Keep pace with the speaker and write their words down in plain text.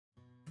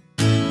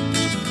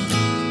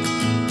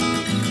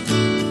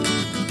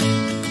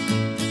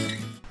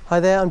Hi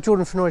there, I'm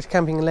Jordan from Norwich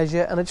Camping and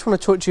Leisure, and I just want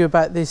to talk to you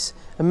about this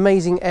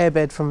amazing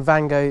airbed from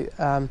Vango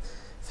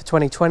for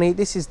 2020.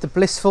 This is the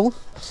Blissful,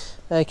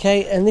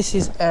 okay, and this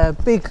is a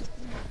big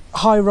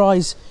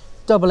high-rise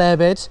double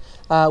airbed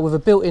with a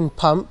built-in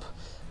pump,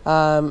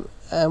 and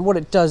what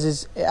it does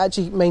is it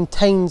actually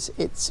maintains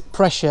its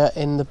pressure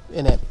in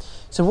it.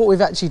 So what we've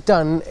actually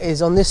done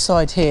is on this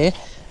side here,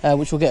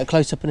 which we'll get a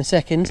close-up in a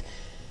second,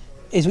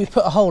 is we've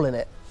put a hole in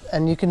it,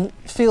 and you can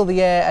feel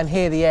the air and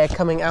hear the air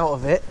coming out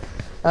of it.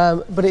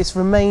 But it's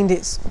remained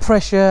its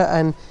pressure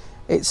and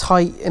its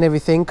height and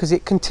everything because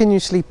it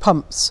continuously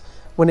pumps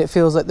when it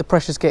feels like the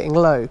pressure's getting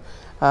low.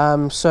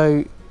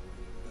 So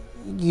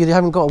you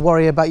haven't got to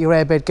worry about your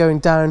airbed going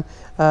down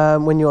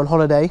when you're on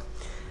holiday.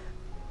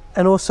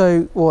 And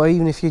also, or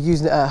even if you're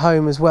using it at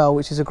home as well,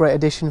 which is a great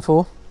addition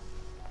for.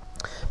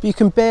 But you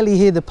can barely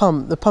hear the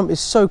pump. The pump is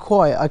so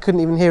quiet, I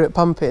couldn't even hear it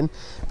pumping.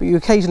 But you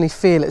occasionally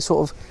feel it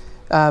sort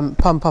of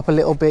pump up a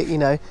little bit, you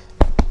know.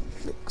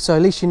 So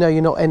at least you know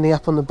you're not ending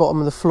up on the bottom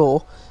of the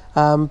floor.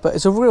 But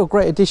it's a real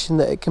great addition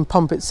that it can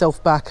pump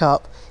itself back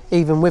up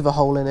even with a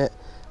hole in it,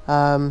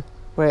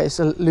 where it's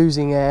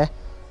losing air.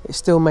 It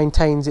still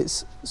maintains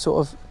its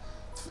sort of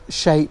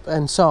shape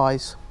and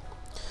size.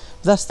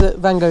 That's the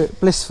Vango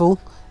Blissful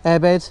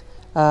airbed,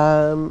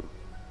 and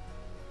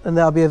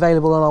that'll be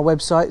available on our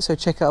website, so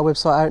check out our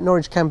website out,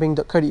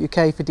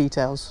 norwichcamping.co.uk for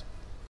details.